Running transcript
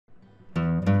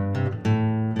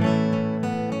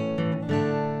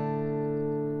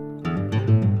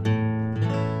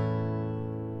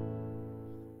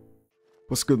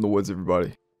What's good in the woods,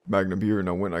 everybody? Magnum here, and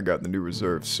I went and I got the new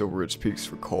reserve, Silver Ridge Peaks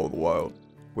for Call of the Wild,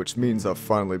 which means I've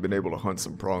finally been able to hunt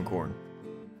some pronghorn.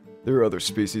 There are other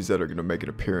species that are going to make an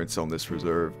appearance on this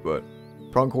reserve, but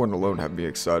pronghorn alone have me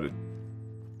excited.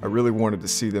 I really wanted to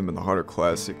see them in the Hunter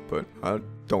Classic, but I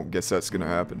don't guess that's going to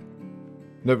happen.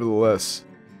 Nevertheless,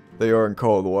 they are in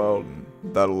Call of the Wild, and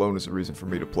that alone is a reason for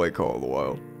me to play Call of the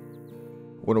Wild.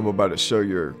 What I'm about to show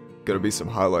you are going to be some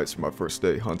highlights from my first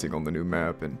day hunting on the new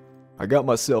map, and I got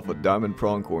myself a diamond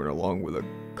pronghorn along with a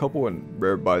couple of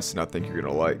rare bison I think you're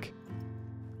going to like.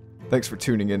 Thanks for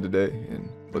tuning in today, and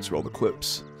let's roll the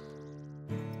clips.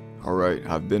 Alright,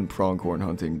 I've been pronghorn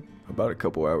hunting about a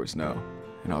couple hours now,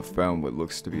 and I've found what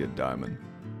looks to be a diamond.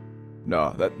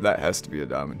 Nah, that has to be a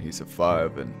diamond. He's a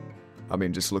 5, and I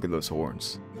mean, just look at those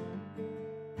horns.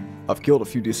 I've killed a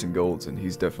few decent golds, and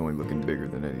he's definitely looking bigger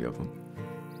than any of them.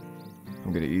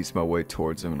 I'm going to ease my way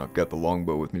towards him, and I've got the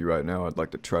longbow with me right now. I'd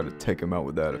like to try to take him out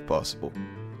with that if possible.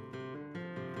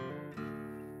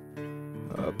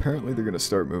 Apparently they're going to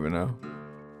start moving now.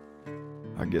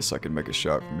 I guess I can make a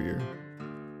shot from here.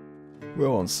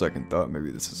 Well, on second thought,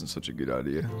 maybe this isn't such a good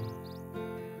idea.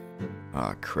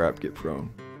 Ah, crap, get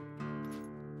prone.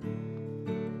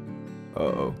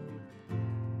 Uh-oh.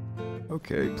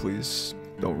 Okay, please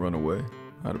don't run away.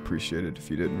 I'd appreciate it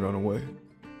if you didn't run away.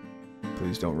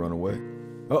 Please don't run away.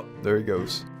 Oh, there he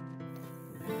goes.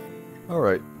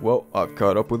 Alright, well, I've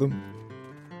caught up with him.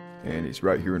 And he's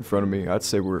right here in front of me. I'd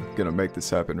say we're gonna make this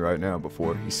happen right now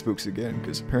before he spooks again,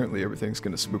 because apparently everything's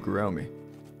gonna spook around me.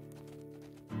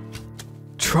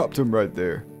 Dropped him right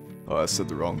there. Oh, I said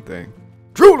the wrong thing.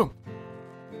 Drilled him!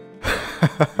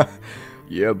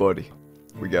 Yeah, buddy.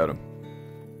 We got him.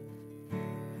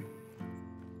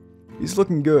 He's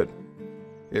looking good.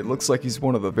 It looks like he's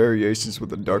one of the variations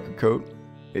with a darker coat.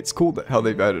 It's cool that how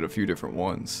they've added a few different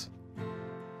ones.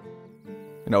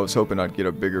 And I was hoping I'd get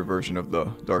a bigger version of the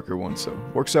darker one, so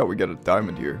works out we got a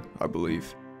diamond here, I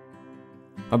believe.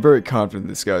 I'm very confident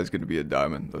this guy is going to be a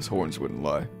diamond. Those horns wouldn't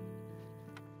lie.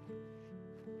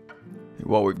 And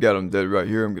while we've got him dead right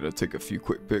here, I'm going to take a few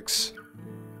quick pics.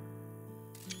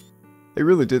 They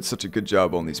really did such a good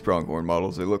job on these pronghorn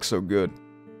models. They look so good.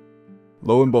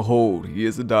 Lo and behold, he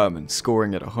is a diamond,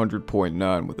 scoring at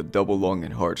 100.9 with a double lung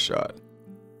and hard shot.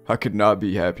 I could not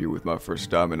be happier with my first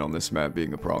diamond on this map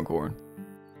being a pronghorn.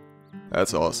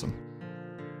 That's awesome.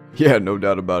 Yeah, no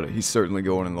doubt about it, he's certainly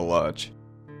going in the lodge.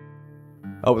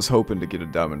 I was hoping to get a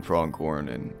diamond pronghorn,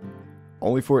 and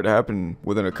only for it to happen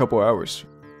within a couple hours.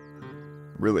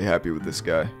 Really happy with this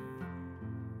guy.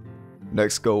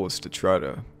 Next goal is to try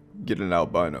to get an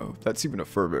albino. If that's even a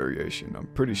fur variation. I'm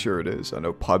pretty sure it is. I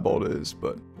know piebald is,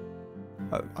 but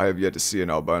I have yet to see an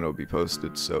albino be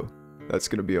posted, so that's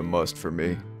going to be a must for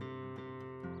me.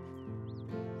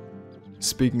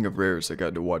 Speaking of rares, I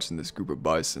got to watching this group of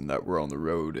bison that were on the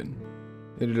road and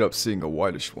ended up seeing a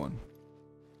whitish one.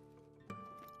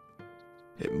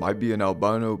 It might be an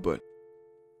albino, but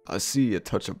I see a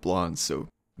touch of blonde, so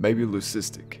maybe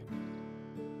leucistic.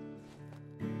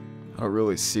 I don't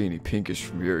really see any pinkish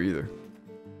from here either.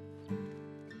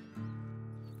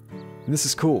 And this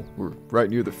is cool. We're right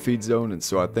near the feed zone, and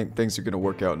so I think things are going to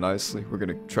work out nicely. We're going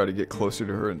to try to get closer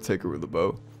to her and take her with a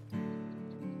bow.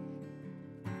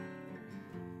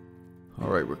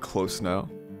 Alright, we're close now.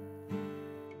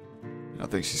 I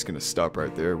think she's going to stop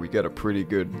right there. We got a pretty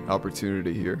good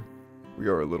opportunity here. We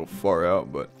are a little far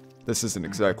out, but this isn't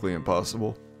exactly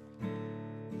impossible.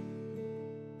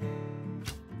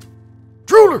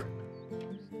 Driller!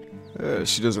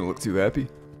 She doesn't look too happy.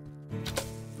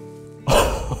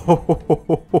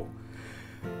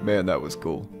 Man, that was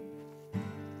cool.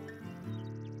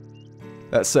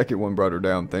 That second one brought her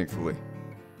down, thankfully.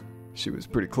 She was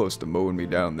pretty close to mowing me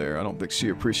down there. I don't think she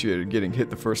appreciated getting hit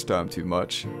the first time too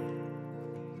much.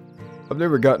 I've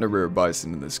never gotten a rare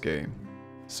bison in this game.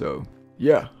 So,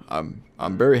 yeah, I'm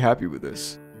very happy with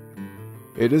this.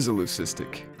 It is a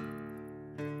leucistic.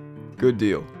 Good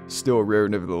deal. Still a rare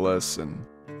nevertheless, and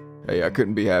hey, I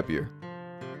couldn't be happier.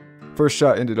 First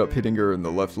shot ended up hitting her in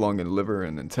the left lung and liver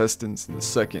and intestines, and the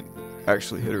second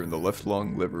actually hit her in the left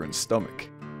lung, liver, and stomach.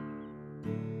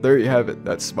 There you have it.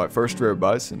 That's my first rare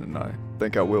bison, and I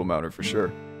think I will mount her for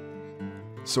sure.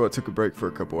 So I took a break for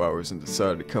a couple hours and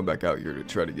decided to come back out here to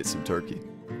try to get some turkey.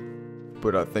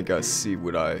 But I think I see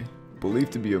what I believe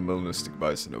to be a Melanistic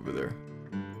Bison over there.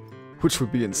 Which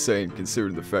would be insane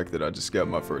considering the fact that I just got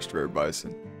my first rare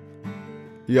bison.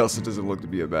 He also doesn't look to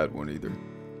be a bad one either.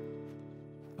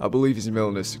 I believe he's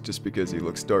melanistic just because he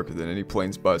looks darker than any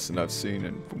plains bison I've seen,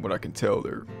 and from what I can tell,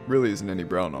 there really isn't any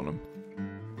brown on him.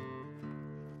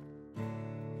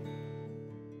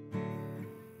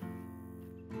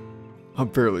 I'm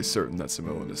fairly certain that's a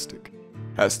melanistic.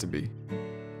 Has to be.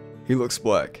 He looks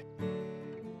black.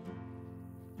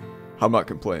 I'm not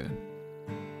complaining.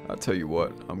 I'll tell you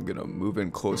what, I'm gonna move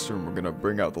in closer and we're gonna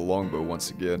bring out the longbow once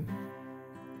again.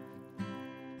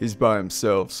 He's by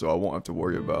himself, so I won't have to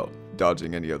worry about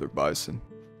dodging any other bison.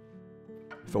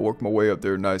 If I work my way up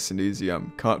there nice and easy,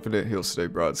 I'm confident he'll stay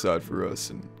broadside for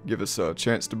us and give us a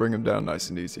chance to bring him down nice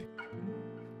and easy.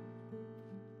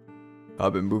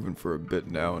 I've been moving for a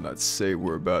bit now, and I'd say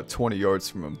we're about 20 yards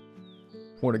from him.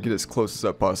 I want to get as close as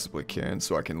I possibly can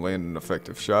so I can land an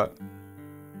effective shot.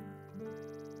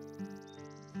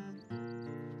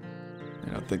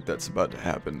 And I think that's about to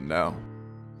happen now.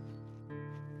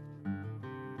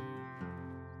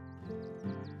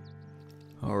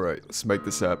 Alright, let's make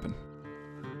this happen.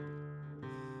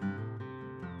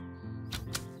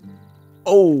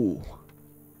 Oh!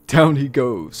 Down he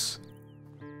goes.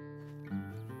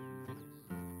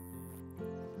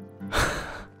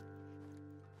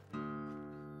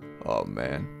 Oh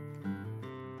man.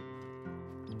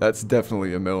 That's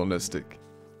definitely a melanistic.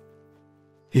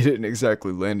 He didn't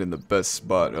exactly land in the best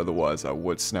spot, otherwise I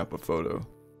would snap a photo.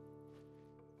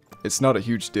 It's not a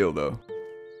huge deal though.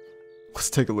 Let's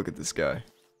take a look at this guy.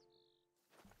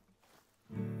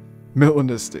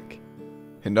 Melanistic.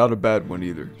 And not a bad one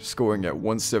either, scoring at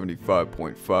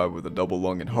 175.5 with a double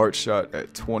lung and heart shot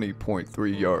at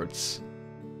 20.3 yards.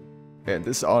 And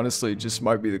this honestly just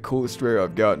might be the coolest rare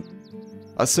I've gotten.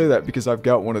 I say that because I've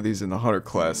got one of these in the Hunter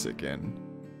Classic, and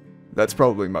that's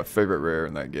probably my favorite rare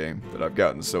in that game that I've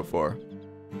gotten so far.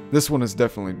 This one is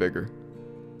definitely bigger.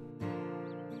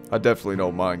 I definitely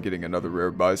don't mind getting another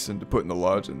rare bison to put in the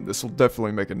lodge, and this will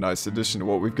definitely make a nice addition to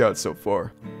what we've got so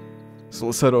far. So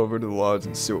let's head over to the lodge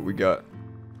and see what we got.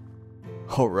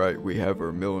 Alright, we have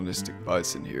our Melanistic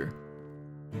Bison here.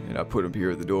 And I put him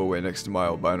here at the doorway next to my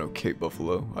albino Cape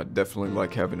Buffalo. I definitely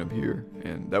like having him here,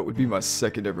 and that would be my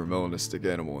second ever melanistic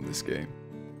animal in this game.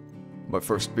 My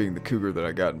first being the cougar that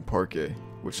I got in Parquet,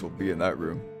 which will be in that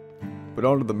room. But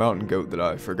on to the mountain goat that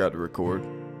I forgot to record.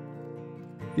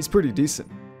 He's pretty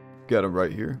decent. Got him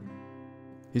right here.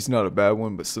 He's not a bad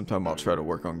one, but sometime I'll try to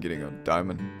work on getting a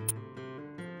diamond.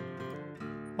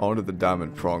 On to the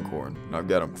diamond pronghorn, and I've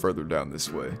got him further down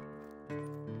this way.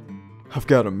 I've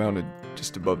got him mounted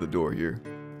just above the door here.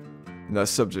 And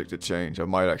that's subject to change. I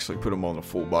might actually put him on a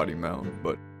full body mount,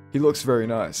 but he looks very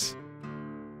nice.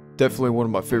 Definitely one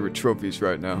of my favorite trophies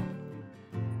right now.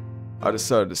 I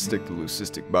decided to stick the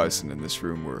leucistic bison in this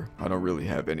room where I don't really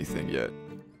have anything yet.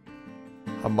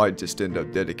 I might just end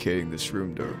up dedicating this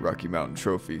room to Rocky Mountain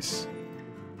trophies.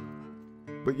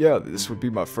 But yeah, this would be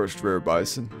my first rare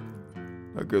bison.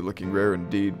 A good looking rare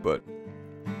indeed, but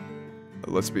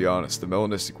let's be honest, the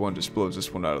melanistic one just blows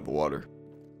this one out of the water.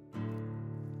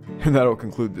 And that'll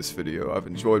conclude this video. I've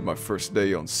enjoyed my first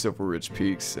day on Silver Ridge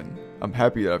Peaks, and I'm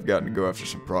happy that I've gotten to go after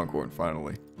some pronghorn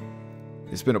finally.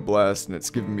 It's been a blast, and it's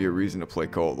given me a reason to play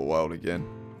Call of the Wild again.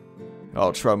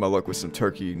 I'll try my luck with some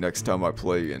turkey next time I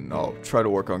play, and I'll try to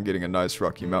work on getting a nice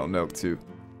Rocky Mountain elk too.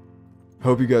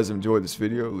 Hope you guys enjoyed this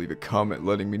video. Leave a comment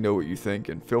letting me know what you think,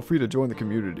 and feel free to join the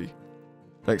community.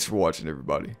 Thanks for watching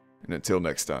everybody, and until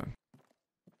next time.